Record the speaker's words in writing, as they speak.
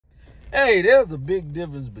Hey, there's a big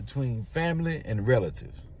difference between family and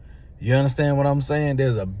relatives. You understand what I'm saying?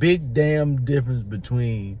 There's a big damn difference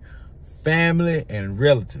between family and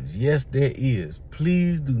relatives. Yes, there is.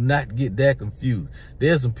 Please do not get that confused.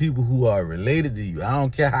 There's some people who are related to you. I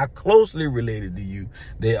don't care how closely related to you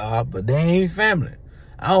they are, but they ain't family.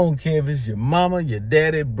 I don't care if it's your mama, your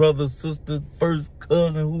daddy, brother, sister, first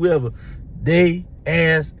cousin, whoever. They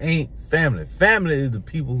ass ain't family. Family is the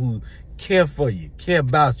people who care for you, care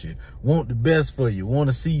about you, want the best for you, want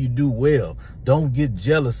to see you do well, don't get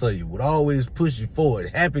jealous of you, would always push you forward,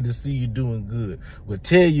 happy to see you doing good, would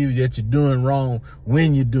tell you that you're doing wrong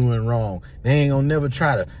when you're doing wrong. They ain't gonna never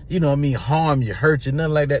try to, harm you, hurt you,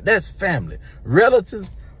 nothing like that. That's family.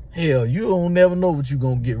 Relatives, hell, you don't never know what you're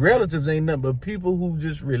gonna get. Relatives ain't nothing but people who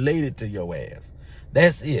just related to your ass.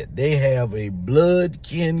 That's it. They have a blood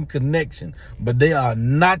kin connection, but they are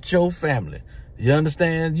not your family. You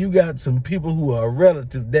understand? You got some people who are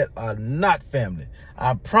relative that are not family.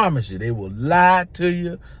 I promise you, they will lie to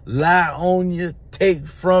you, lie on you, take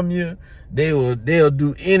from you. They'll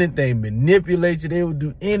do anything, manipulate you. They will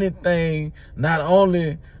do anything. Not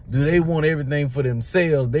only do they want everything for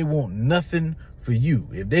themselves, they want nothing for you.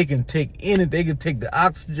 If they can take anything, they can take the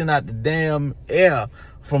oxygen out the damn air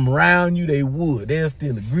from around you, they would. They'll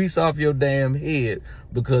steal the grease off your damn head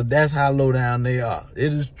because that's how low down they are.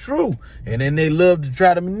 It is true. And then they love to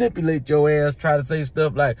try to manipulate your ass, try to say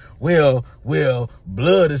stuff like, well,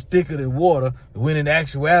 blood is thicker than water, when in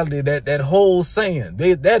actuality, that whole saying,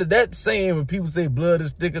 that saying when people say blood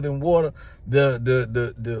is thicker than water,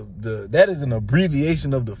 that is an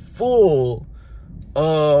abbreviation of the full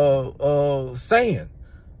saying.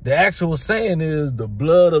 The actual saying is the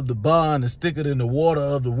blood of the bond is thicker than the water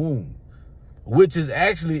of the womb, which is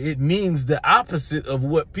actually, it means the opposite of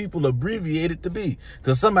what people abbreviate it to be.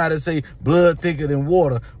 Because somebody say blood thicker than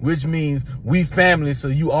water, which means we family, so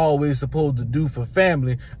you always supposed to do for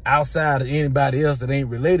family outside of anybody else that ain't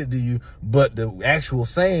related to you. But the actual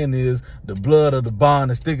saying is the blood of the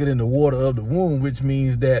bond is thicker than the water of the womb, which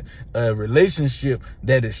means that a relationship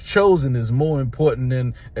that is chosen is more important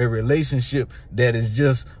than a relationship that is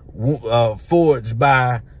just forged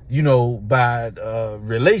by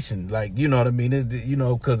relation, like, you know what I mean?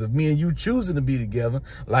 Because if me and you choosing to be together,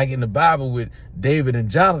 like in the Bible with David and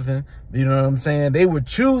Jonathan, you know what I'm saying? They were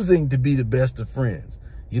choosing to be the best of friends.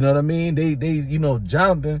 You know what I mean?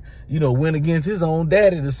 Jonathan, went against his own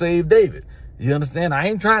daddy to save David. You understand? I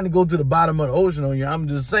ain't trying to go to the bottom of the ocean on you. I'm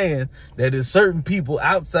just saying that there's certain people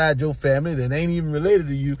outside your family that ain't even related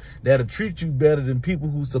to you that'll treat you better than people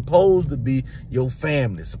who supposed to be your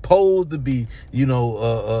family, supposed to be,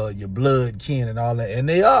 your blood kin and all that. And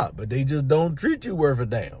they are, but they just don't treat you worth a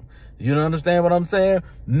damn. You understand what I'm saying?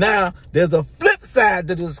 Now, there's a flip side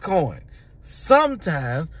to this coin.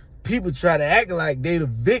 Sometimes people try to act like they the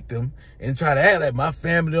victim and try to act like my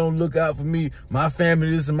family don't look out for me, my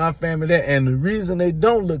family this and my family that. And the reason they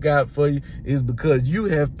don't look out for you is because you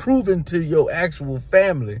have proven to your actual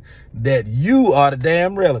family that you are the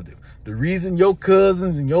damn relative. The reason your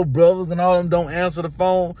cousins and your brothers and all of them don't answer the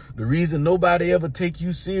phone, the reason nobody ever take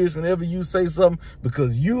you serious whenever you say something,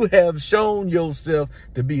 because you have shown yourself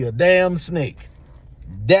to be a damn snake.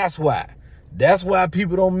 That's why. That's why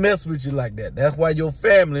people don't mess with you like that. That's why your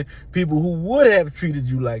family, people who would have treated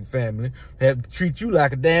you like family, have to treat you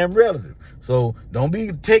like a damn relative. So don't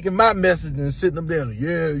be taking my message and sitting up there like,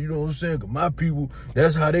 yeah, you know what I'm saying? 'Cause my people,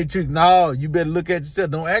 that's how they treat. No, you better look at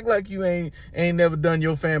yourself. Don't act like you ain't never done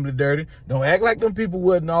your family dirty. Don't act like them people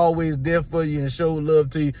wasn't always there for you and showed love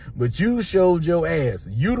to you, but you showed your ass.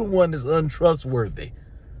 You the one that's untrustworthy.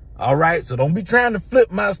 All right, so don't be trying to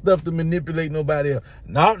flip my stuff to manipulate nobody else.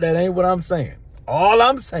 No, that ain't what I'm saying. All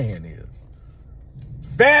I'm saying is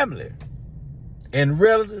family and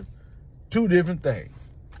relative, two different things.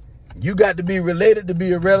 You got to be related to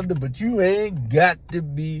be a relative, but you ain't got to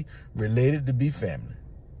be related to be family.